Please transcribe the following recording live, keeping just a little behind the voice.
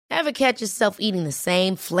Ever catch yourself eating the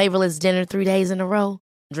same flavorless dinner 3 days in a row?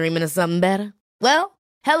 Dreaming of something better? Well,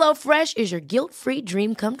 HelloFresh is your guilt-free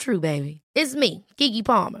dream come true, baby. It's me, Keke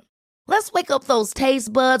Palmer. Let's wake up those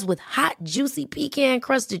taste buds with hot, juicy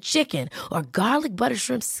pecan-crusted chicken or garlic butter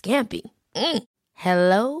shrimp scampi.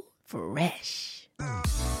 Hello Fresh.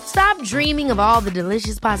 Stop dreaming of all the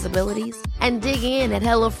delicious possibilities and dig in at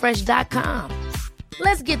HelloFresh.com.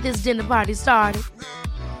 Let's get this dinner party started.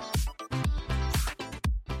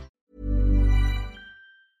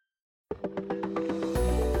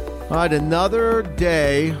 All right, another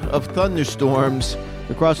day of thunderstorms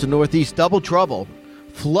across the Northeast. Double trouble.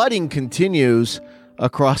 Flooding continues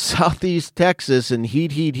across southeast Texas and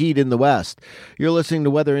heat in the west. You're listening to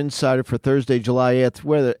Weather Insider for Thursday, July 8th,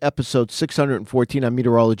 weather episode 614. I'm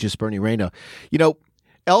meteorologist Bernie Rayno. You know,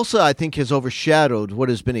 Elsa, I think, has overshadowed what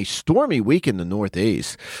has been a stormy week in the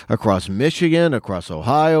Northeast, across Michigan, across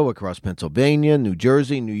Ohio, across Pennsylvania, New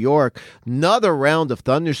Jersey, New York. Another round of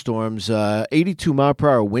thunderstorms,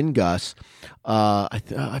 82-mile-per-hour wind gusts.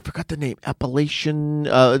 I forgot the name, Appalachian.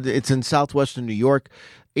 It's in southwestern New York.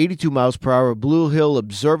 82 miles per hour, Blue Hill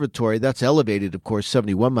Observatory. That's elevated, of course,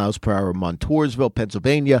 71 miles per hour. Montoursville,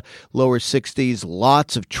 Pennsylvania, lower 60s.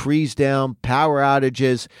 Lots of trees down, power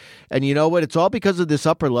outages. And you know what? It's all because of this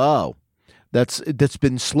upper low that's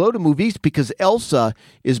been slow to move east because Elsa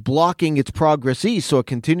is blocking its progress east, so it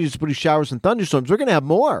continues to produce showers and thunderstorms. We're going to have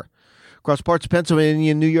more across parts of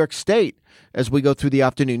Pennsylvania and New York State as we go through the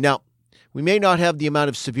afternoon. Now, we may not have the amount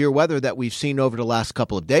of severe weather that we've seen over the last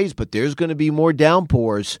couple of days, but there's going to be more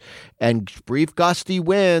downpours and brief gusty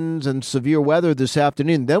winds and severe weather this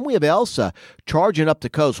afternoon. Then we have Elsa charging up the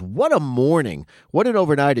coast. What a morning. What an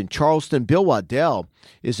overnight in Charleston. Bill Waddell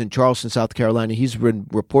is in Charleston, South Carolina. He's been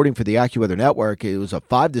reporting for the AccuWeather Network. It was a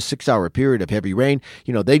 5 to 6 hour period of heavy rain.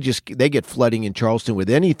 You know, they get flooding in Charleston with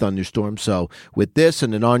any thunderstorm. So with this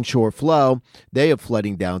and an onshore flow, they have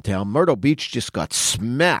flooding downtown. Myrtle Beach just got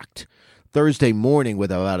smacked Thursday morning with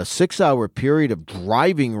about a 6 hour period of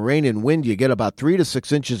driving rain and wind. You get about 3 to 6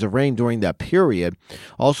 inches of rain during that period.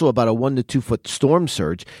 Also about a 1 to 2 foot storm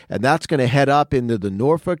surge. And that's going to head up into the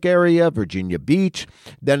Norfolk area, Virginia Beach.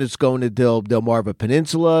 Then it's going to Delmarva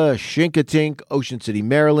Peninsula, Chincoteague, Ocean City,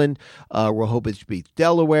 Maryland, Rehoboth Beach,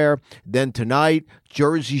 Delaware. Then tonight,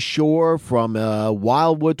 Jersey Shore from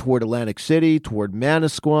Wildwood toward Atlantic City, toward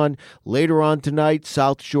Manasquan. Later on tonight,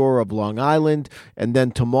 South Shore of Long Island. And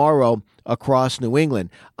then tomorrow, across New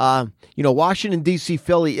England. Washington, D.C.,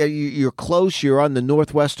 Philly, you're close. You're on the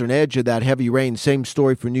northwestern edge of that heavy rain. Same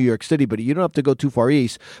story for New York City, but you don't have to go too far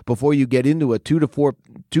east before you get into a 2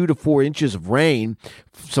 to 4 inches of rain,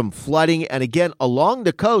 some flooding. And again, along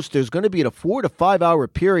the coast, there's going to be a 4 to 5 hour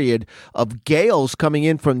period of gales coming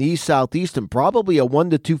in from the east-southeast and probably a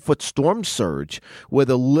 1 to 2 foot storm surge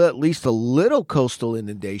with at least a little coastal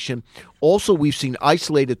inundation. Also, we've seen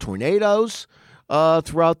isolated tornadoes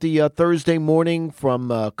throughout the Thursday morning from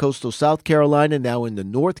coastal South Carolina, now into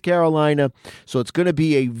North Carolina. So it's going to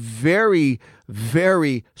be a very,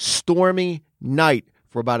 very stormy night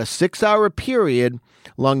for about a 6 hour period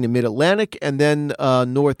along the mid-Atlantic and then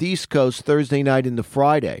northeast coast Thursday night into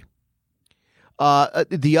Friday.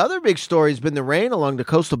 The other big story has been the rain along the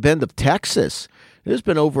coastal bend of Texas. There's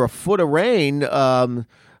been over a foot of rain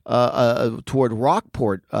toward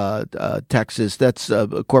Rockport, Texas. That's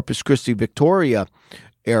Corpus Christi, Victoria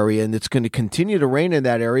area, and it's going to continue to rain in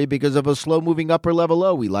that area because of a slow-moving upper-level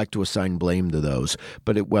low. We like to assign blame to those,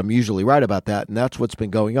 but I'm usually right about that, and that's what's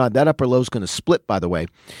been going on. That upper low is going to split, by the way,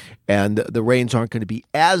 and the rains aren't going to be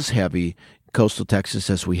as heavy coastal Texas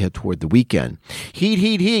as we head toward the weekend.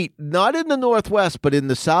 Heat, not in the northwest, but in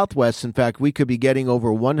the southwest. In fact, we could be getting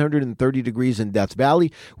over 130 degrees in Death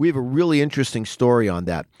Valley. We have a really interesting story on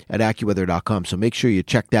that at AccuWeather.com, so make sure you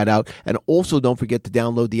check that out. And also don't forget to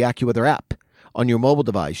download the AccuWeather app on your mobile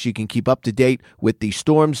device. You can keep up to date with the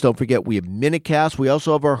storms. Don't forget, we have Minicast. We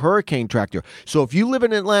also have our hurricane tracker. So if you live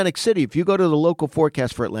in Atlantic City, if you go to the local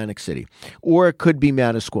forecast for Atlantic City, or it could be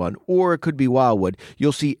Manasquan, or it could be Wildwood,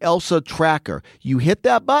 you'll see Elsa Tracker. You hit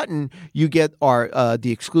that button, you get our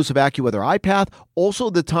the exclusive AccuWeather iPath, also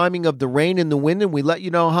the timing of the rain and the wind, and we let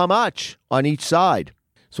you know how much on each side.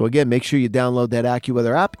 So again, make sure you download that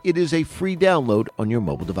AccuWeather app. It is a free download on your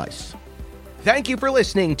mobile device. Thank you for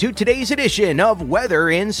listening to today's edition of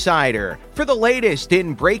Weather Insider. For the latest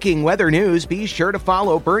in breaking weather news, be sure to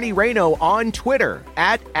follow Bernie Rayno on Twitter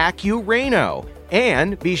at AccuRayno.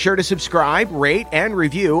 And be sure to subscribe, rate, and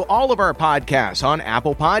review all of our podcasts on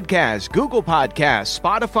Apple Podcasts, Google Podcasts,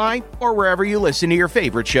 Spotify, or wherever you listen to your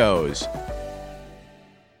favorite shows.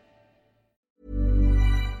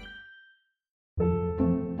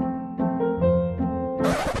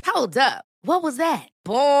 Hold up. What was that?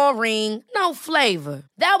 Boring. No flavor.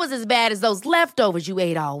 That was as bad as those leftovers you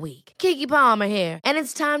ate all week. Keke Palmer here, and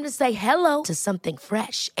it's time to say hello to something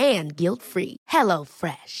fresh and guilt-free. Hello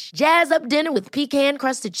Fresh. Jazz up dinner with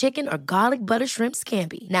pecan-crusted chicken or garlic butter shrimp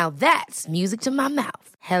scampi. Now that's music to my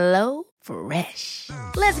mouth. Hello Fresh.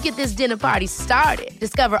 Let's get this dinner party started.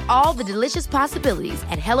 Discover all the delicious possibilities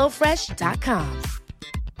at HelloFresh.com.